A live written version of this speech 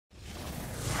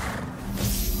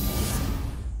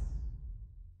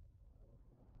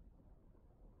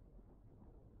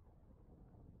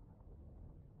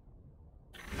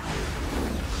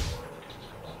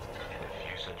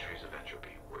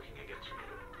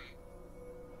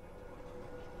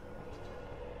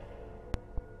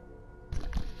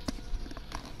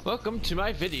Welcome to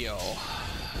my video.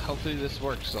 Hopefully this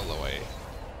works all the way.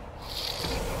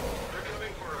 They're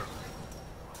coming for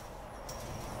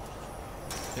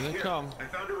us. Here they Here, come. I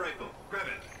found a rifle. Grab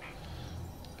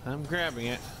it. I'm grabbing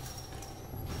it.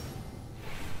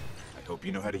 I hope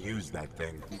you know how to use that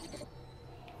thing.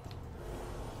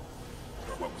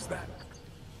 What was that?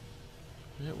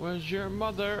 It was your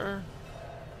mother.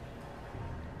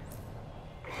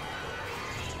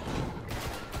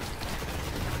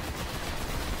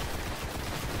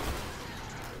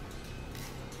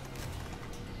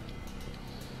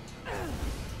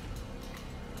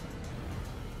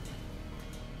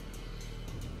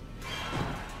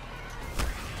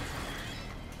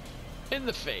 In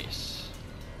the face.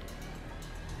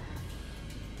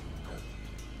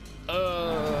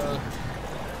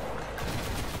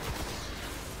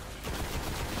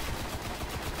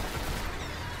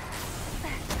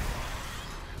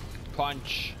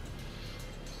 Punch.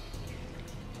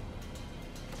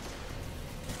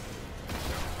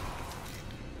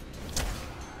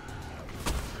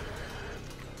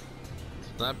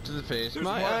 Slap to the face. There's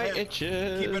My more eye ahead.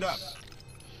 itches. Keep it up.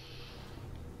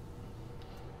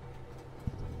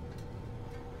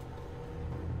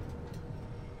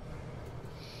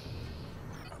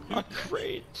 A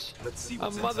crate. Let's see A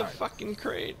what's inside. motherfucking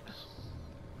crate.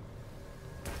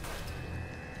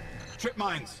 Trip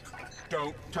mines.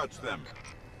 Don't touch them.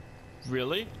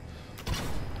 Really?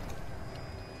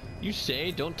 You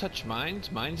say don't touch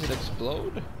mines? Mines that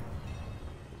explode?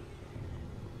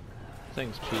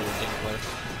 Thanks, Peter Dinkler.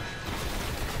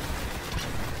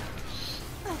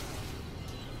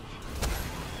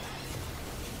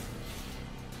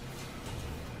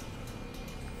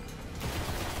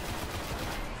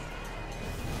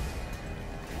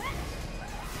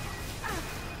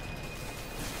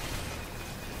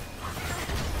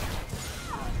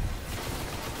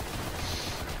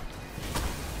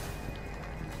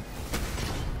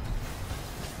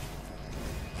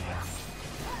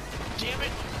 Damn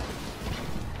it!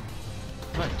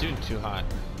 I'm not doing too hot.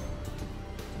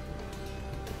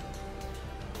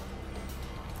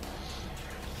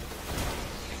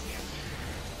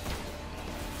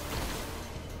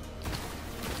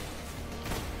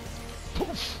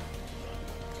 Poof!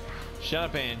 Shut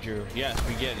up, Andrew. Yes,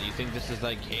 we get it. You think this is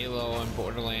like Halo and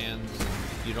Borderlands,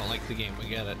 and you don't like the game. We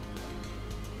get it.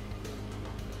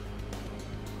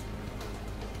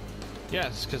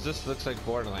 Yes, because this looks like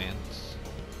Borderlands.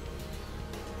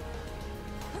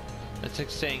 It's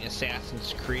like saying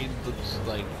Assassin's Creed looks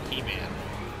like He-Man.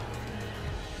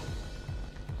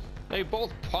 They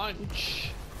both punch.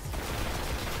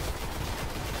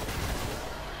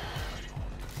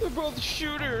 They're both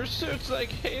shooters, so it's like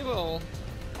Halo.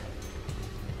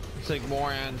 It's like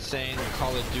Moron saying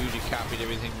Call of Duty copied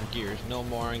everything from Gears. No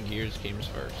Moron, Gears games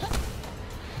first.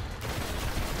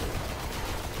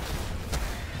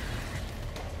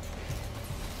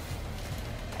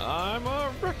 I'm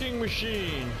a wrecking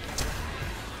machine.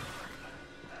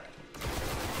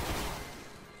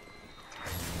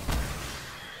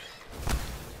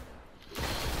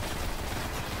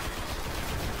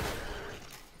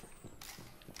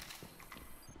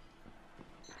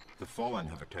 The Fallen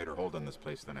have a tighter hold on this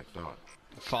place than I thought.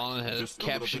 Fallen has Just a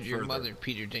little captured bit your further. mother,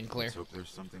 Peter Dinkler. Let's hope there's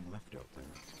something left out there.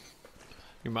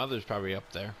 Your mother's probably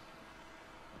up there.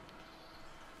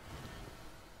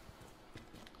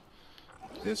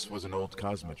 This was an old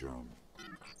Cosmodrome.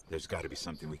 There's got to be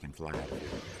something we can fly out of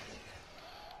here.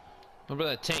 What about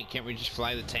that tank? Can't we just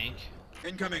fly the tank?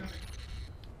 Incoming!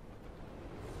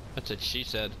 That's what she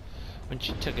said when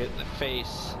she took it in the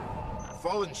face.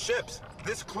 Fallen ships!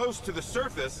 This close to the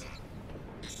surface!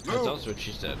 That's Move! also what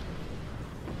she said.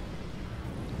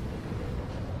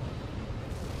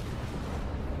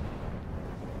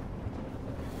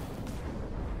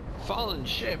 Fallen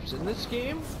ships in this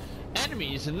game?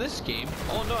 Enemies in this game?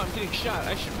 Oh no, I'm getting shot.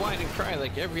 I should whine and cry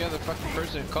like every other fucking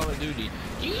person in Call of Duty.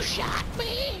 You shot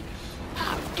me!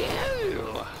 How dare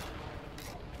you!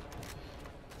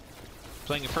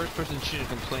 Playing a first-person shooter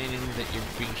complaining that you're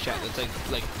being shot.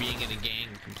 That's like being in a gang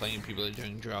and complaining people are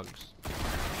doing drugs.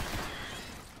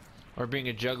 Or being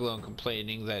a juggalo and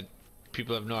complaining that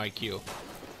people have no IQ.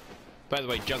 By the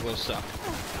way, juggalos suck.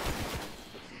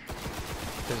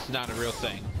 It's not a real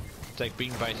thing. It's like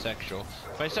being bisexual.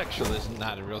 Bisexual is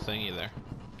not a real thing either.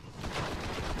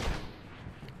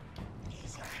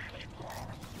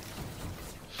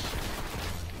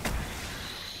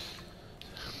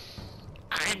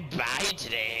 I'm bi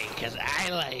today because I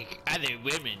like other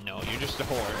women. No, you're just a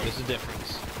whore. There's a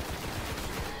difference.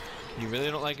 You really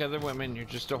don't like other women, you're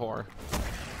just a whore.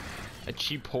 A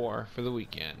cheap whore for the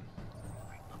weekend.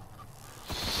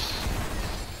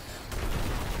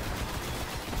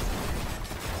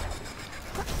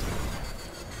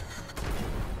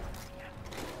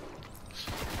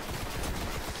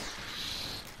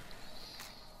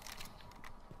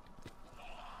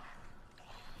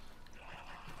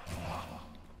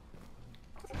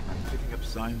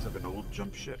 signs of an old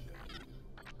jump ship.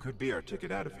 Could be our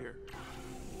ticket out of here.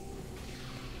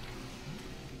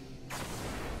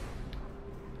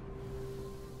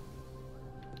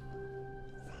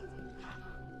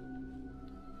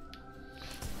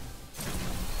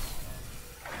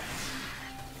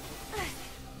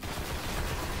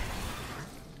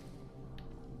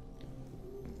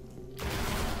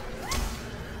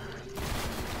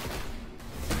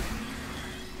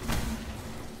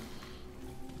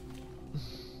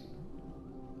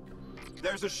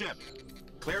 There's a ship.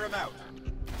 Clear him out.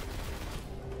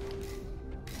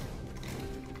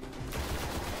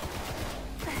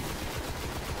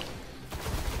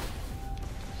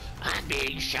 I'm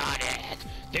being shot at.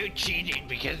 They're cheating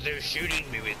because they're shooting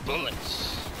me with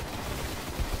bullets.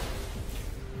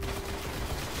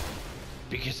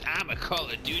 Because I'm a Call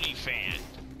of Duty fan.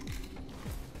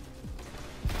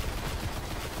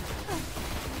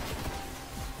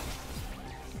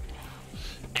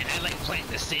 And I like playing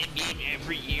the same game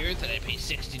every year that I pay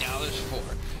 $60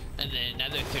 for, and then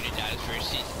another $30 for a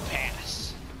season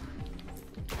pass.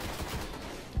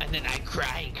 And then I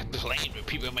cry and complain when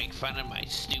people make fun of my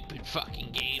stupid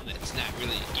fucking game that's not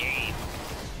really a game.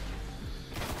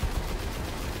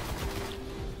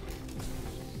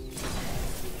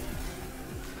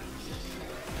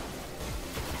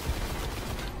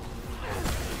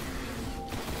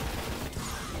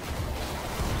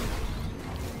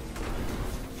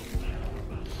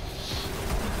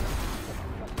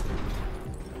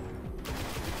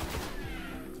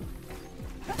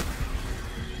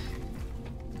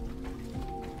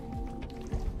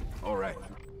 All right.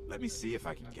 Let me see if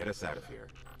I can get us out of here.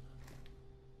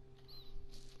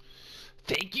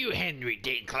 Thank you, Henry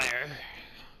Dinkler.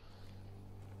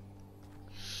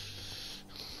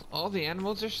 All the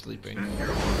animals are sleeping. Set your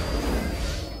order.